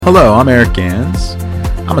Hello, I'm Eric Gans.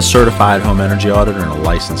 I'm a certified home energy auditor and a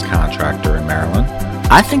licensed contractor in Maryland.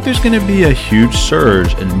 I think there's going to be a huge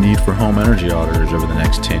surge in the need for home energy auditors over the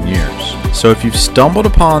next 10 years. So if you've stumbled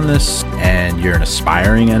upon this and you're an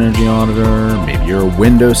aspiring energy auditor, maybe you're a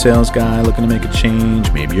window sales guy looking to make a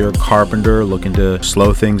change, maybe you're a carpenter looking to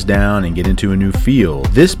slow things down and get into a new field,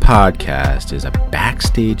 this podcast is a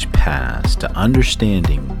backstage pass to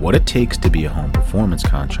understanding what it takes to be a home performance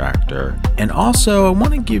contractor. And also, I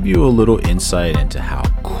want to give you a little insight into how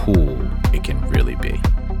cool it can really be.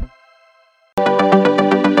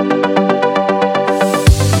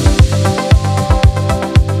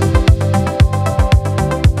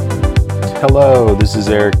 Hello, this is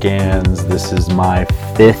Eric Gans. This is my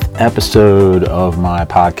 5th episode of my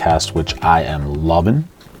podcast, which I am loving,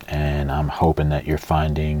 and I'm hoping that you're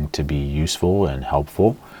finding to be useful and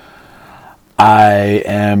helpful. I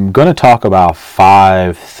am going to talk about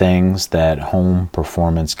 5 things that home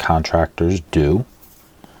performance contractors do.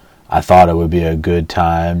 I thought it would be a good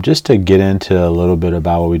time just to get into a little bit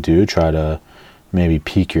about what we do, try to maybe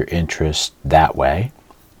pique your interest that way.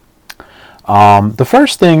 The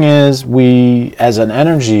first thing is we, as an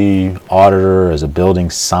energy auditor, as a building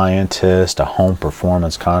scientist, a home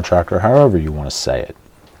performance contractor, however you want to say it,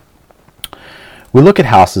 we look at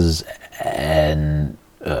houses in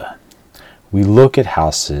a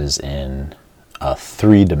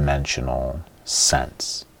 3-dimensional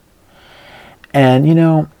sense.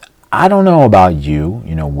 And, I don't know about you,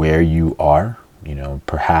 where you are.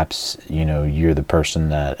 Perhaps, you're the person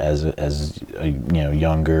that as a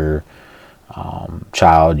younger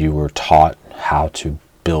child, you were taught how to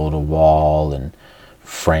build a wall and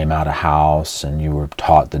frame out a house, and you were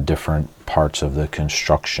taught the different parts of the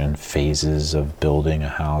construction phases of building a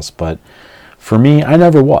house. But for me, I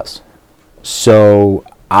never was. So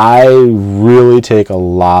I really take a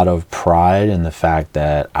lot of pride in the fact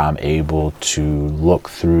that I'm able to look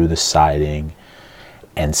through the siding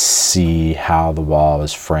and see how the wall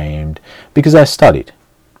is framed because I studied.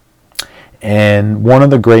 And one of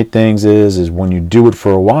the great things is when you do it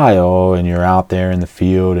for a while and you're out there in the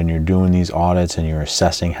field and you're doing these audits and you're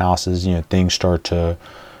assessing houses, things start to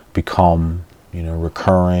become,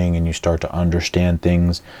 recurring, and you start to understand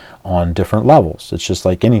things on different levels. It's just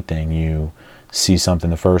like anything. You see something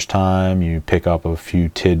the first time, you pick up a few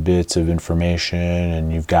tidbits of information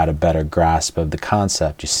and you've got a better grasp of the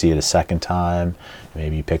concept. You see it a second time,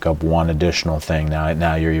 maybe you pick up one additional thing.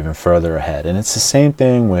 Now you're even further ahead. And it's the same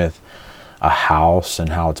thing with a house and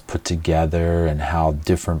how it's put together and how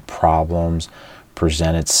different problems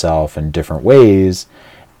present itself in different ways.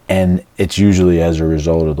 And it's usually as a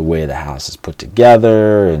result of the way the house is put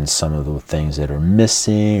together and some of the things that are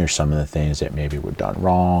missing or some of the things that maybe were done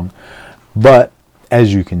wrong. But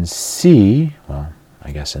as you can see, well,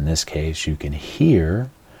 I guess in this case you can hear,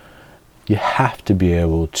 you have to be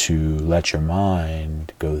able to let your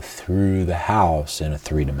mind go through the house in a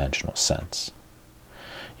 3-dimensional sense.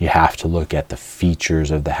 You have to look at the features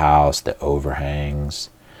of the house, the overhangs.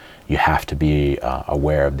 You have to be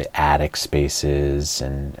aware of the attic spaces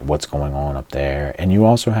and what's going on up there. And you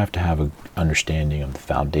also have to have an understanding of the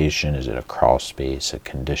foundation. Is it a crawl space, a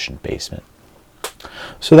conditioned basement?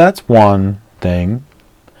 So that's one thing.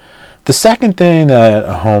 The second thing that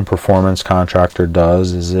a home performance contractor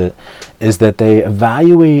does is that they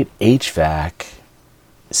evaluate HVAC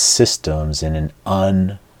systems in an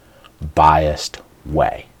unbiased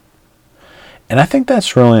way. And I think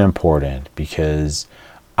that's really important because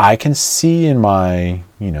I can see in my,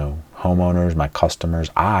 homeowners, my customers'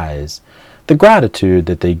 eyes, the gratitude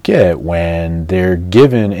that they get when they're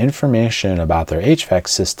given information about their HVAC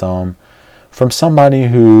system from somebody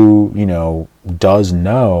who, does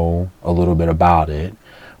know a little bit about it,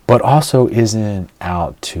 but also isn't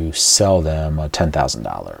out to sell them a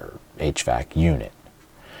 $10,000 HVAC unit.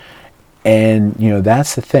 And,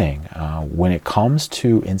 that's the thing. When it comes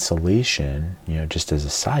to insulation, just as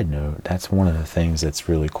a side note, that's one of the things that's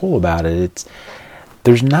really cool about it.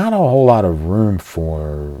 There's not a whole lot of room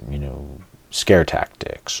for, scare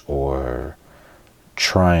tactics or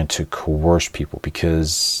trying to coerce people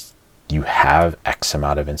because you have X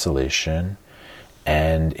amount of insulation,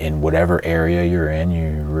 and in whatever area you're in,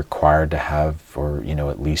 you're required to have, or,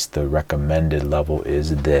 at least the recommended level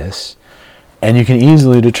is this. And you can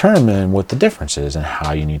easily determine what the difference is and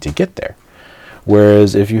how you need to get there.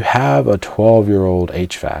 Whereas if you have a 12-year-old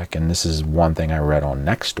HVAC, and this is one thing I read on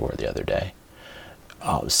Nextdoor the other day,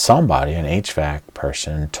 somebody, an HVAC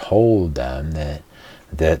person, told them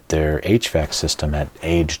that their HVAC system at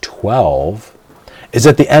age 12 is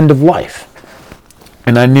at the end of life.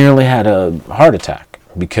 And I nearly had a heart attack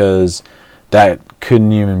because that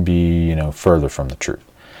couldn't even be, further from the truth.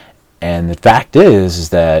 And the fact is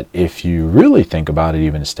that if you really think about it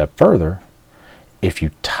even a step further, if you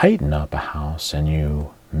tighten up a house and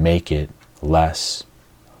you make it less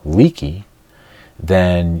leaky,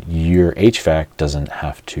 then your HVAC doesn't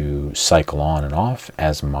have to cycle on and off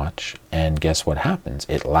as much. And guess what happens?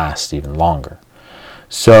 It lasts even longer.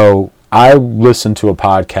 So I listened to a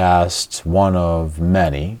podcast, one of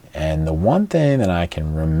many, and the one thing that I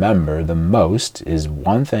can remember the most is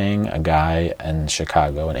one thing a guy in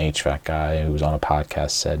Chicago, an HVAC guy who was on a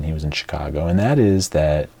podcast said, and he was in Chicago, and that is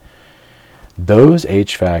that those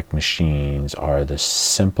HVAC machines are the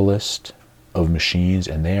simplest of machines,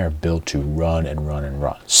 and they are built to run and run and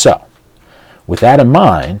run. So, with that in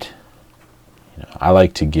mind, I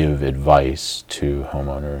like to give advice to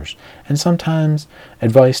homeowners, and sometimes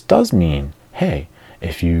advice does mean, hey,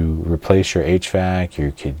 if you replace your HVAC,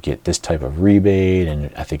 you could get this type of rebate,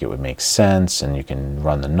 and I think it would make sense, and you can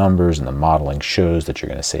run the numbers, and the modeling shows that you're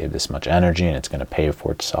going to save this much energy, and it's going to pay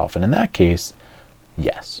for itself. And in that case,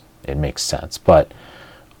 yes, it makes sense. But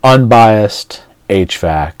unbiased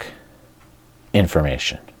HVAC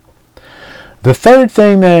information. The third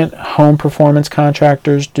thing that home performance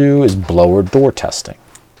contractors do is blower door testing.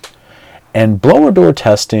 And blower door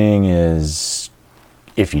testing is,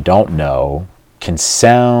 if you don't know, can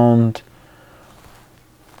sound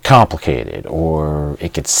complicated, or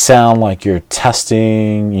it could sound like you're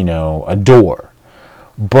testing, a door.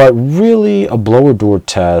 But really, a blower door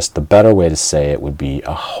test, the better way to say it would be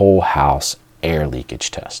a whole house air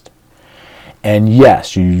leakage test. And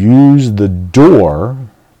yes, you use the door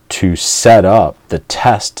to set up the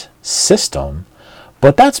test system,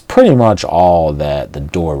 but that's pretty much all that the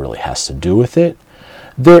door really has to do with it.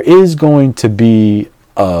 There is going to be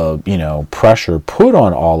pressure put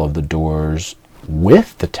on all of the doors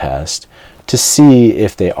with the test to see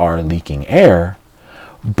if they are leaking air,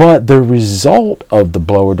 but the result of the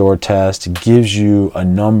blower door test gives you a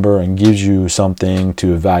number and gives you something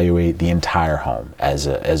to evaluate the entire home as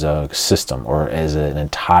a system, or as an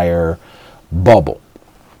entire bubble.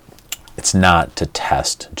 It's not to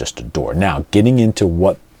test just a door. Now, getting into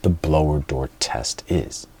what the blower door test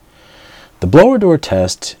is. The blower door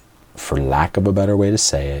test, for lack of a better way to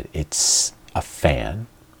say it, it's a fan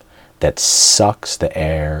that sucks the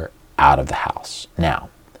air out of the house. Now,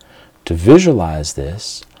 to visualize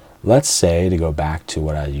this, let's say, to go back to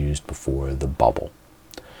what I used before, the bubble.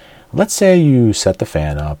 Let's say you set the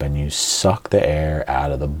fan up and you suck the air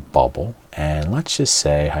out of the bubble, and let's just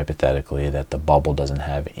say, hypothetically, that the bubble doesn't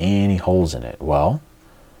have any holes in it. Well,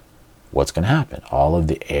 what's going to happen? All of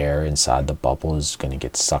the air inside the bubble is going to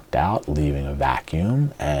get sucked out, leaving a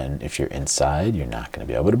vacuum, and if you're inside, you're not going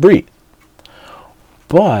to be able to breathe.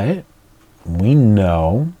 But we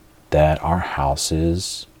know that our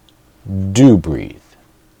houses do breathe,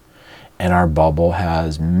 and our bubble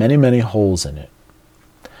has many, many holes in it,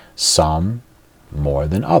 some more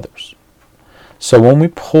than others. So when we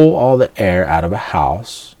pull all the air out of a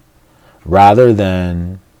house, rather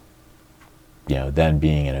than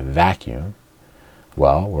being in a vacuum,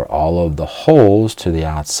 well, where all of the holes to the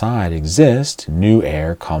outside exist, new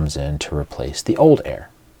air comes in to replace the old air.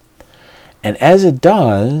 And as it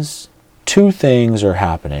does, two things are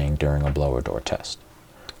happening during a blower door test.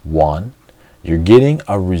 One, you're getting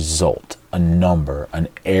a result, a number, an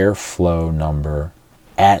airflow number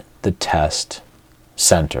at the test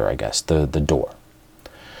center, I guess, the door.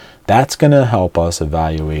 That's going to help us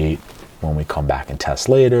evaluate when we come back and test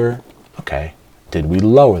later, okay, did we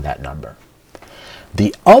lower that number?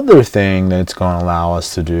 The other thing that it's going to allow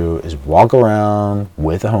us to do is walk around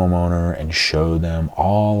with a homeowner and show them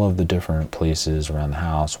all of the different places around the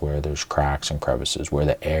house where there's cracks and crevices, where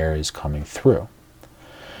the air is coming through.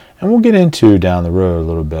 And we'll get into down the road a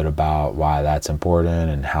little bit about why that's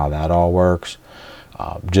important and how that all works.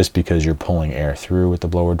 Just because you're pulling air through with the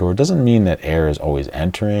blower door doesn't mean that air is always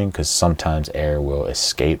entering, because sometimes air will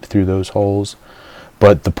escape through those holes.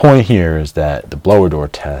 But the point here is that the blower door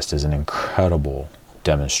test is an incredible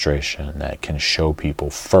demonstration that can show people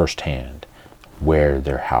firsthand where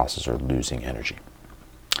their houses are losing energy.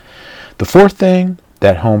 The fourth thing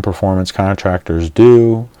that home performance contractors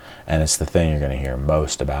do, and it's the thing you're going to hear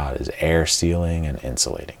most about, is air sealing and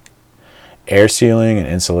insulating. Air sealing and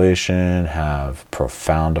insulation have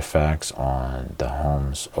profound effects on the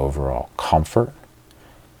home's overall comfort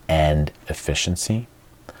and efficiency.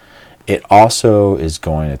 It also is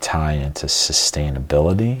going to tie into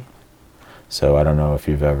sustainability. So I don't know if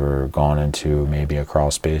you've ever gone into maybe a crawl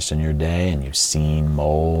space in your day and you've seen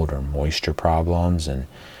mold or moisture problems, and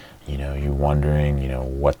you're wondering,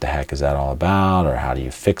 what the heck is that all about, or how do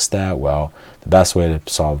you fix that? Well, the best way to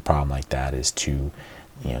solve a problem like that is to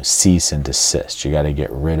cease and desist. You got to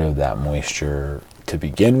get rid of that moisture to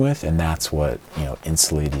begin with, and that's what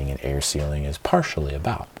insulating and air sealing is partially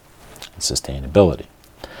about, sustainability.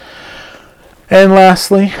 And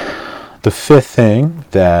lastly, the fifth thing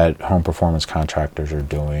that home performance contractors are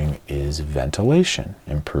doing is ventilation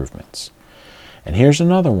improvements. And here's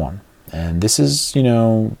another one. And this is,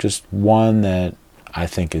 just one that I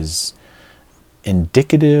think is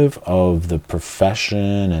indicative of the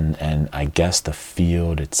profession and I guess the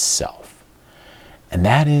field itself. And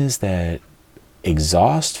that is that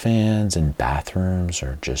exhaust fans in bathrooms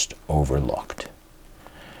are just overlooked.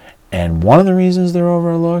 And one of the reasons they're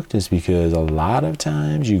overlooked is because a lot of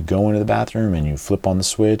times you go into the bathroom and you flip on the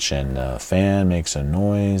switch and the fan makes a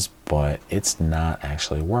noise, but it's not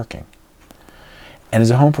actually working. And as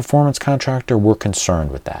a home performance contractor, we're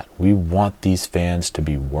concerned with that. We want these fans to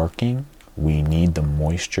be working. We need the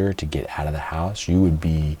moisture to get out of the house. You would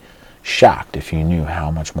be shocked if you knew how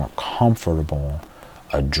much more comfortable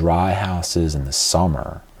a dry house is in the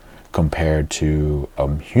summer compared to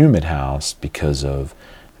a humid house because of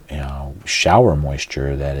shower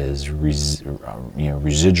moisture that is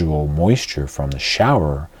residual moisture from the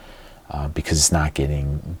shower because it's not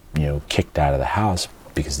getting kicked out of the house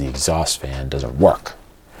because the exhaust fan doesn't work.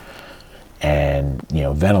 And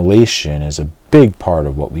ventilation is a big part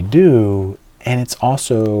of what we do, and it's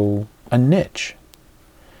also a niche.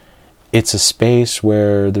 It's a space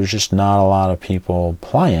where there's just not a lot of people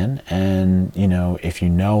playing, and if you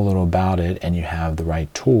know a little about it and you have the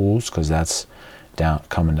right tools, because that's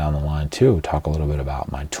coming down the line too. Talk a little bit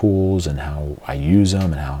about my tools and how I use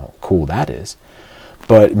them and how cool that is.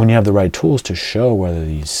 But when you have the right tools to show whether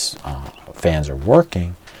these fans are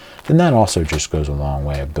working, then that also just goes a long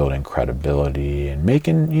way of building credibility and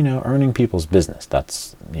making, earning people's business.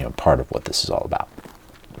 That's, part of what this is all about.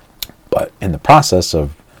 But in the process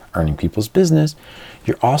of earning people's business,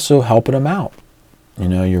 you're also helping them out.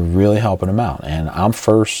 You're really helping them out. And I'm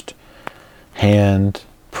first hand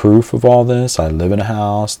proof of all this. I live in a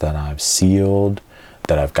house that I've sealed,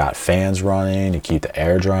 that I've got fans running to keep the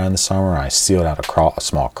air dry in the summer. I sealed out a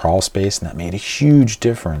small crawl space, and that made a huge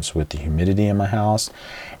difference with the humidity in my house,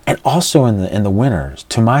 and also in the winters,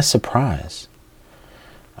 to my surprise.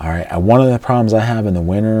 All right, one of the problems I have in the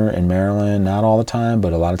winter in Maryland, not all the time,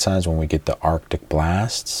 but a lot of times when we get the Arctic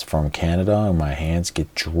blasts from Canada and my hands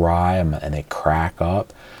get dry and they crack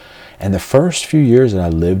up. And the first few years that I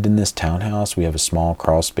lived in this townhouse, we have a small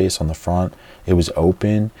crawl space on the front. It was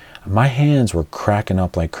open. My hands were cracking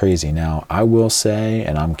up like crazy. Now, I will say,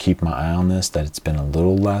 and I'm keeping my eye on this, that it's been a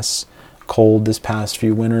little less cold this past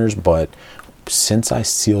few winters. But since I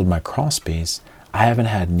sealed my crawl space, I haven't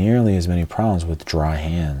had nearly as many problems with dry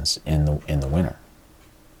hands in the winter.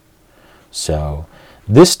 So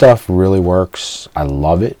this stuff really works. I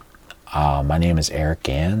love it. My name is Eric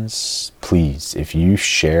Gans. Please, if you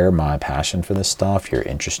share my passion for this stuff, you're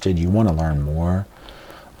interested, you want to learn more,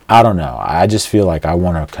 I don't know. I just feel like I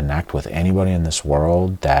want to connect with anybody in this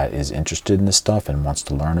world that is interested in this stuff and wants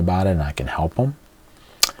to learn about it, and I can help them.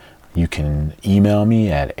 You can email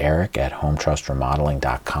me at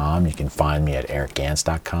eric@hometrustremodeling.com. You can find me at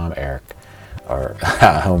ericgans.com, or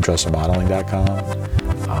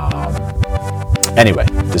hometrustremodeling.com. Anyway,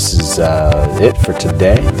 this is it for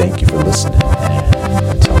today. Thank you for listening, and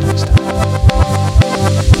until next time.